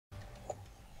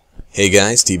Hey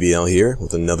guys, TBL here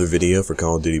with another video for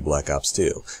Call of Duty Black Ops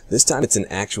 2. This time it's an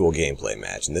actual gameplay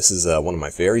match, and this is one of my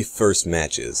very first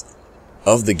matches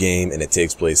of the game, and it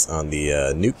takes place on the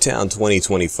Nuketown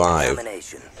 2025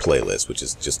 playlist, which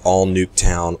is just all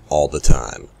Nuketown all the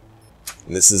time.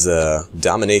 And this is a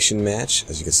Domination match,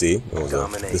 as you can see.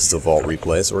 This is a vault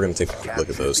replay, so we're going to take a quick look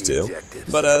at those two.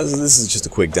 But this is just a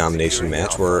quick Domination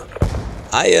match where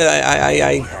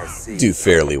I do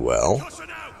fairly well.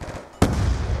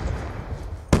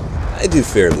 I do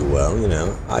fairly well, you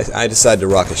know. I decided to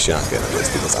rock a shotgun on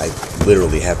this because I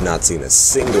literally have not seen a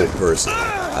single person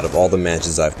out of all the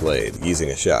matches I've played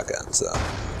using a shotgun, so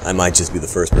I might just be the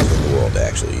first person in the world to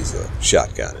actually use a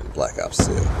shotgun in Black Ops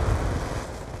 2.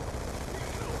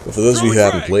 But for those of you who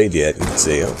haven't played yet, you can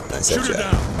see, oh, nice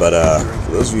headshot. But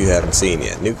for those of you who haven't seen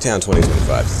yet, Nuketown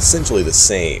 2025 is essentially the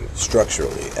same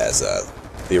structurally as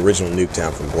the original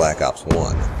Nuketown from Black Ops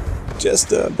 1. Just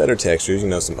better textures, you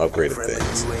know, some upgraded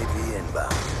things.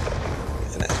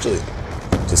 And actually,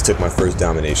 just took my first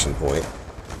domination point.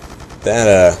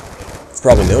 That, you've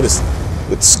probably noticed,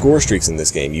 with score streaks in this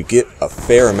game, you get a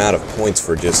fair amount of points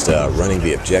for just running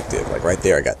the objective. Like right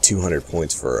there, I got 200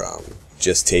 points for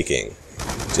just taking B,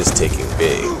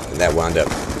 and that wound up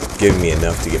giving me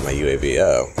enough to get my UAV.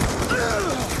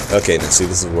 Oh, okay. Now see,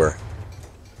 this is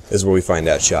where we find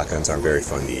out shotguns aren't very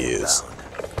fun to use.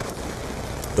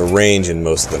 The range in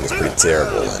most of them is pretty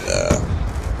terrible, and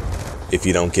if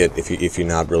you're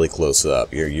not really close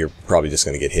up, you're probably just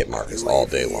going to get hit markers all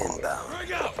day long.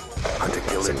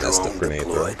 Some messed up grenade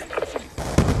throw.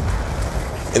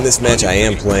 In this match, I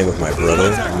am playing with my brother.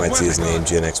 You might see his name,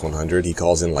 GenX100. He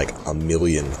calls in like a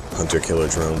million hunter-killer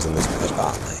drones in this match.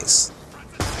 Ah, nice.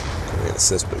 An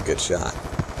assist, but a good shot.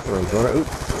 Boom,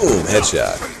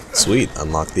 headshot. Sweet,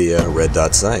 unlock the red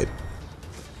dot sight.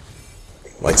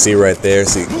 Like, see right there,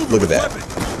 see, look at that.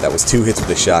 That was 2 hits with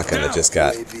the shotgun that just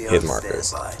got hit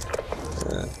markers.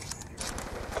 I'm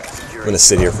gonna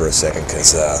sit here for a second,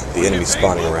 because the enemy's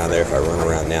spawning around there. If I run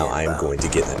around now, I am going to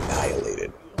get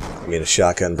annihilated. I mean, a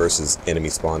shotgun versus enemy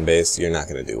spawn base, you're not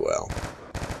gonna do well.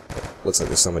 Looks like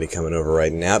there's somebody coming over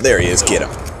right now. There he is, get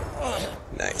him.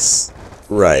 Nice.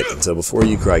 Right, and so before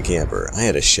you cry camper, I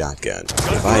had a shotgun.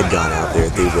 If I had gone out there,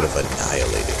 they would have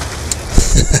annihilated.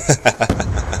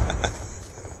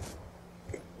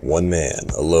 One man,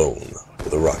 alone,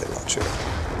 with a rocket launcher,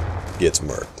 gets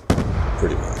murked,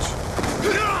 pretty much.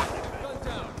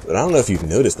 But I don't know if you've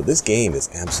noticed, but this game is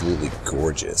absolutely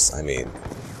gorgeous. I mean,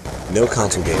 no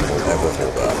console game will ever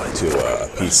hold up to a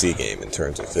PC game in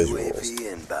terms of visuals.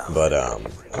 But, oh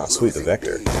sweet, the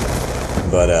Vector.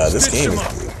 But, this game is,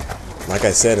 like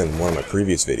I said in one of my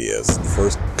previous videos, the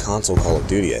first console Call of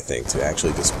Duty, I think, to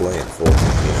actually display in full,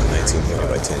 1920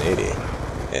 by 1080.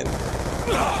 And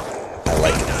I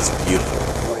like it. It's beautiful.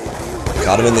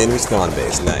 Caught him in the enemy spawn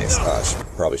base. Nice.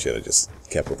 Probably should have just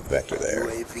kept with the Vector there.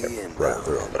 Kept running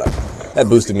through him, but that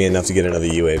boosted me enough to get another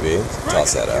UAV.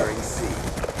 Toss that out.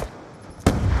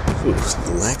 Ooh,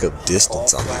 the lack of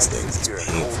distance on these things is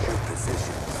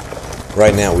painful.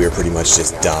 Right now, we are pretty much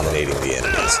just dominating the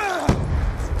enemies.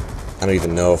 I don't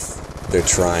even know if they're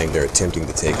attempting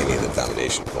to take any of the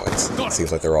domination points. It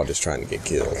seems like they're all just trying to get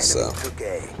kills, so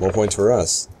more points for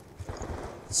us.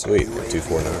 Sweet, we're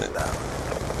 249.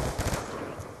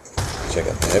 Check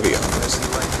out the heavy armors.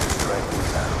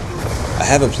 I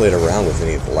haven't played around with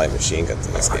any of the light machine guns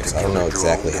in this game, so I don't know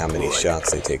exactly how many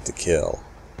shots they take to kill.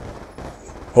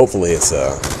 Hopefully it's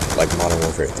like Modern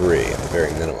Warfare 3, at the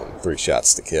very minimum, 3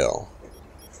 shots to kill.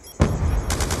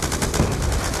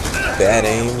 Bad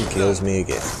aim kills me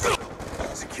again.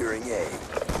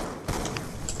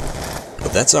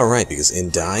 But that's alright, because in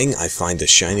dying, I find a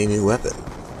shiny new weapon.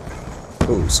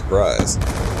 Ooh, surprise.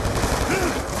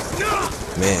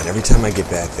 Man, every time I get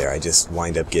back there, I just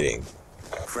wind up getting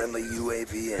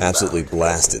absolutely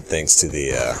blasted thanks to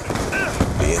the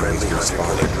enemies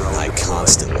respawning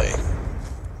constantly.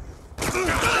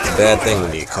 It's a bad thing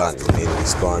when you get caught in an enemy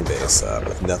spawn base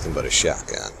with nothing but a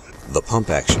shotgun. The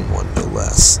pump action one, no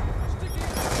less.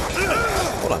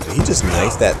 Hold on, did he just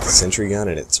knife that sentry gun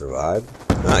and it survived?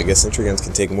 No, I guess sentry guns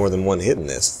can take more than one hit in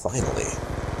this, finally.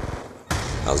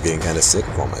 I was getting kind of sick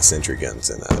of all my sentry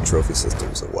guns and trophy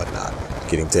systems and whatnot,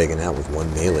 getting taken out with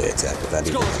one melee attack without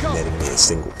even netting me a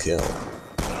single kill.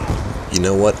 You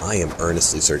know what? I am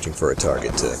earnestly searching for a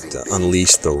target to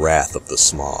unleash the wrath of the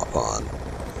Smaw upon.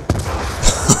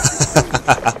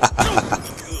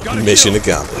 Mission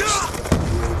accomplished.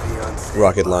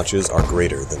 Rocket launchers are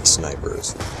greater than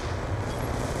snipers.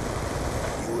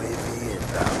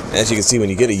 As you can see, when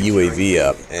you get a UAV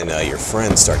up and your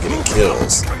friends start getting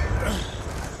kills,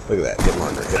 look at that, hit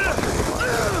marker, hit marker, hit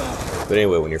marker. But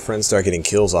anyway, when your friends start getting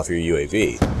kills off your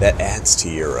UAV, that adds to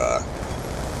your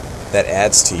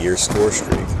score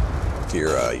streak, to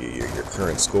your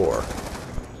current score.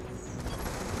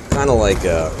 Kind of like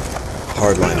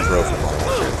Hardline Pro from Modern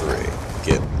Warfare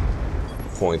 3. Get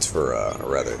points for, or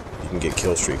rather, you can get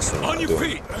kill streaks from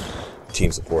doing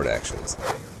team support actions.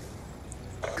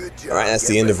 Alright, that's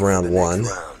the end of round 1,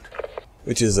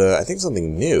 which is, I think,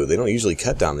 something new. They don't usually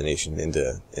cut Domination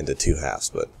into 2 halves,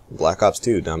 but Black Ops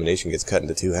 2, Domination gets cut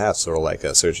into 2 halves, sort of like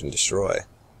Search and Destroy.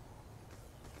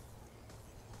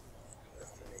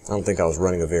 I don't think I was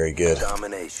running a very good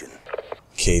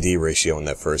KD ratio in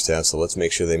that first half, so let's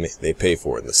make sure they pay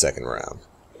for it in the second round.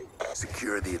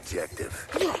 Secure the objective.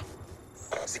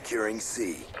 Securing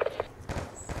C.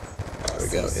 There we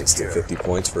go. Instant 50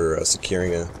 points for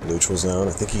securing a neutral zone.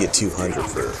 I think you get 200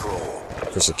 for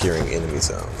securing enemy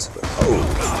zones. But,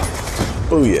 oh,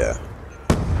 booyah!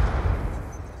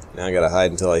 Now I gotta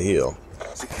hide until I heal.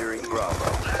 Securing Bravo.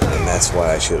 And that's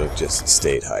why I should have just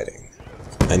stayed hiding.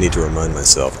 I need to remind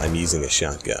myself I'm using a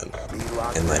shotgun,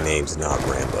 and my name's not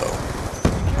Rambo.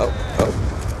 Oh.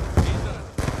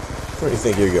 Where do you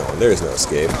think you're going? There's no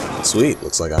escape. Sweet,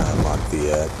 looks like I unlocked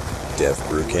the Dev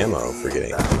Brew camo for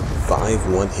getting 5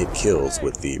 one-hit kills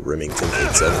with the Remington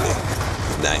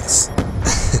 870. Nice.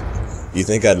 You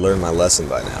think I'd learn my lesson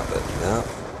by now, but no,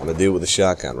 I'm gonna do it with a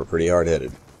shotgun. We're pretty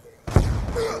hard-headed.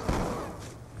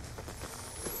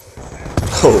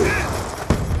 Oh,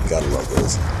 gotta love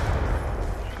those.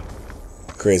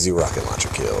 Crazy rocket launcher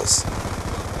kills.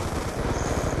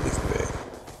 Leave me.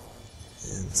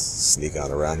 And sneak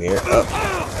on around here. Oh.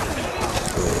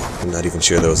 I'm not even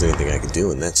sure there was anything I could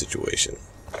do in that situation.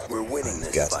 We're winning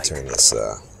this Got to turn this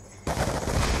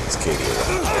KD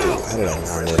around. Oh, how did I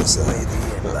not notice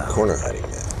that? Corner hiding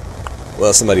that.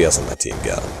 Well, somebody else on my team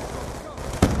got him.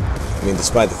 I mean,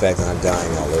 despite the fact that I'm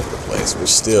dying all over the place, we're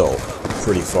still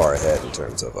pretty far ahead in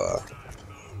terms of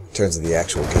the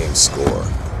actual game score.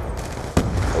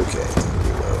 Okay, time to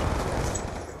reload.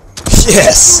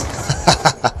 Yes!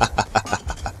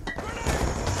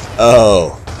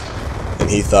 Oh, and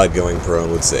he thought going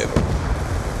prone would save him.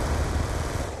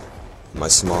 My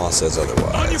small says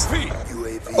otherwise.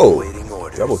 Oh,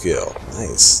 double kill.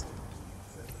 Nice.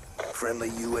 Friendly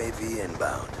UAV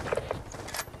inbound.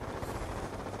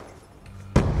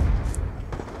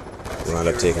 Wound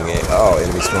up taking A. Oh,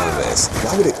 enemy spawn base.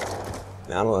 Why would it?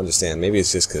 Now, I don't understand. Maybe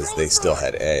it's just because they still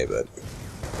had A, but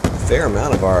a fair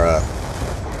amount of our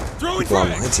people on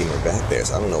my team are back there,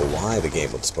 so I don't know why the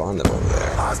game would spawn them over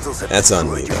there. That's on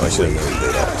me, though. I should have known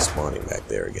they'd have be spawning back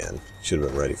there again. Should have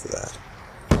been ready for that.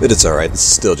 But it's alright. This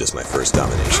is still just my first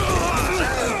Domination game.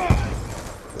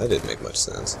 That didn't make much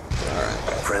sense. Alright.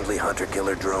 Friendly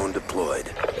hunter-killer drone deployed.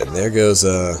 And there goes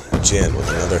Jen with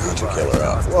another hunter-killer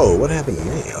up. Whoa, what happened to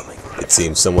me? It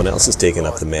seems someone else has taken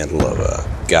up the mantle of a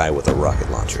guy with a rocket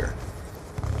launcher.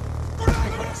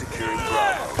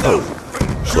 Oh,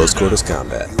 close quarters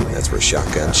combat. That's where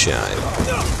shotguns shine.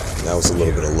 That was a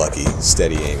little bit of lucky,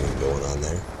 steady aiming going on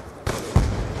there.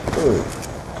 Ooh.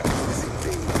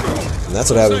 And that's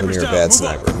what happens when you're a bad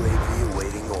sniper.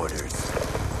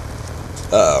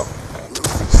 Uh-oh.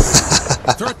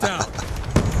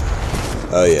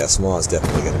 Oh yeah, small is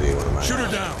definitely going to be one of my...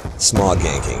 Small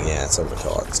ganking, yeah, that's what I'm going to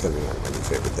call it. It's going to be one of my new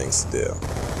favorite things to do.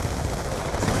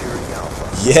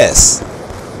 Yes!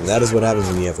 And that is what happens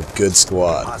when you have a good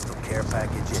squad. Hostile care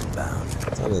package inbound.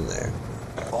 I'm in there.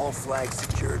 All flags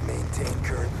secured, maintain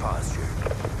current posture.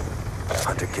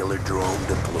 Hunter-killer drone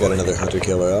deployed. Got another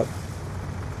hunter-killer up.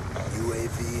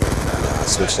 UAV inbound. Now I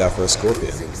switched out for a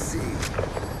scorpion.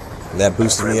 And that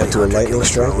boosted me up to a lightning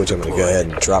strike, which I'm going to go ahead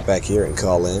and drop back here and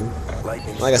call in.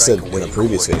 Like I said in a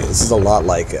previous video, this is a lot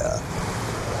like,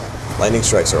 lightning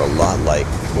strikes are a lot like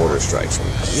mortar strikes from,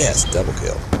 yes, double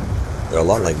kill. They're a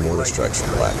lot like mortar strikes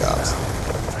from Black Ops.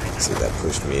 See, that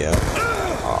pushed me up.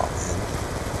 Oh,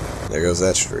 man. There goes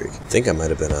that streak. I think I might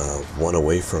have been one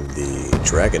away from the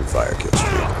Dragonfire kill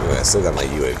streak. Anyway, I still got my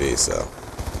UAV, so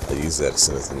I'll use that as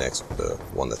soon as the next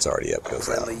one that's already up goes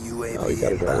out. Oh, you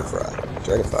got a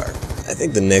Dragonfire. I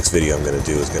think the next video I'm going to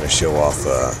do is going to show off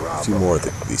a few more of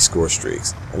these score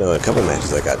streaks. I know in a couple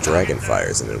matches I got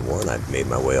Dragonfires, and in one I made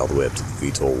my way all the way up to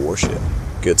the VTOL warship.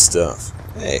 Good stuff.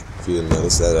 Hey, if you didn't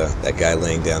notice that that guy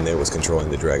laying down there was controlling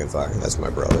the Dragonfire, that's my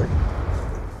brother.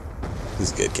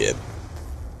 He's a good kid.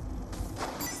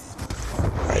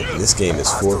 Alright, this game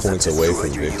is 4 points away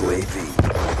from victory.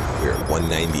 We're at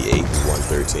 198 and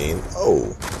 113.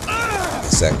 Oh! I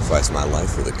sacrificed my life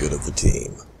for the good of the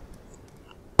team.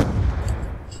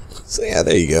 So yeah,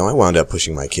 there you go. I wound up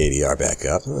pushing my KDR back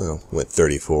up. Went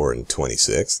 34 and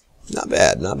 26. Not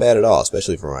bad at all,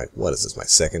 especially for my, what is this, my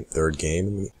third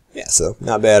game Yeah, so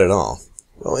not bad at all.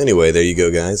 Well, anyway, there you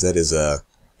go, guys. That is a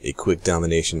quick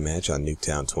domination match on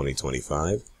Nuketown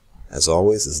 2025. As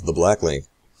always, this is the BlackLink.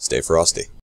 Stay frosty.